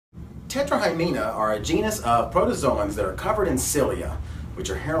Tetrahymena are a genus of protozoans that are covered in cilia, which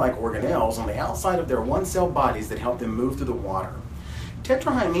are hair-like organelles on the outside of their one-cell bodies that help them move through the water.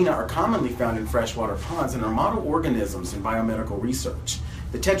 Tetrahymena are commonly found in freshwater ponds and are model organisms in biomedical research.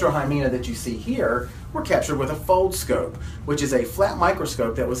 The tetrahymena that you see here were captured with a fold scope, which is a flat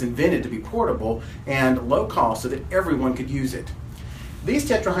microscope that was invented to be portable and low cost so that everyone could use it. These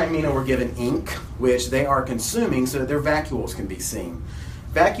tetrahymena were given ink, which they are consuming so that their vacuoles can be seen.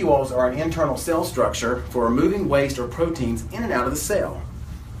 Vacuoles are an internal cell structure for removing waste or proteins in and out of the cell.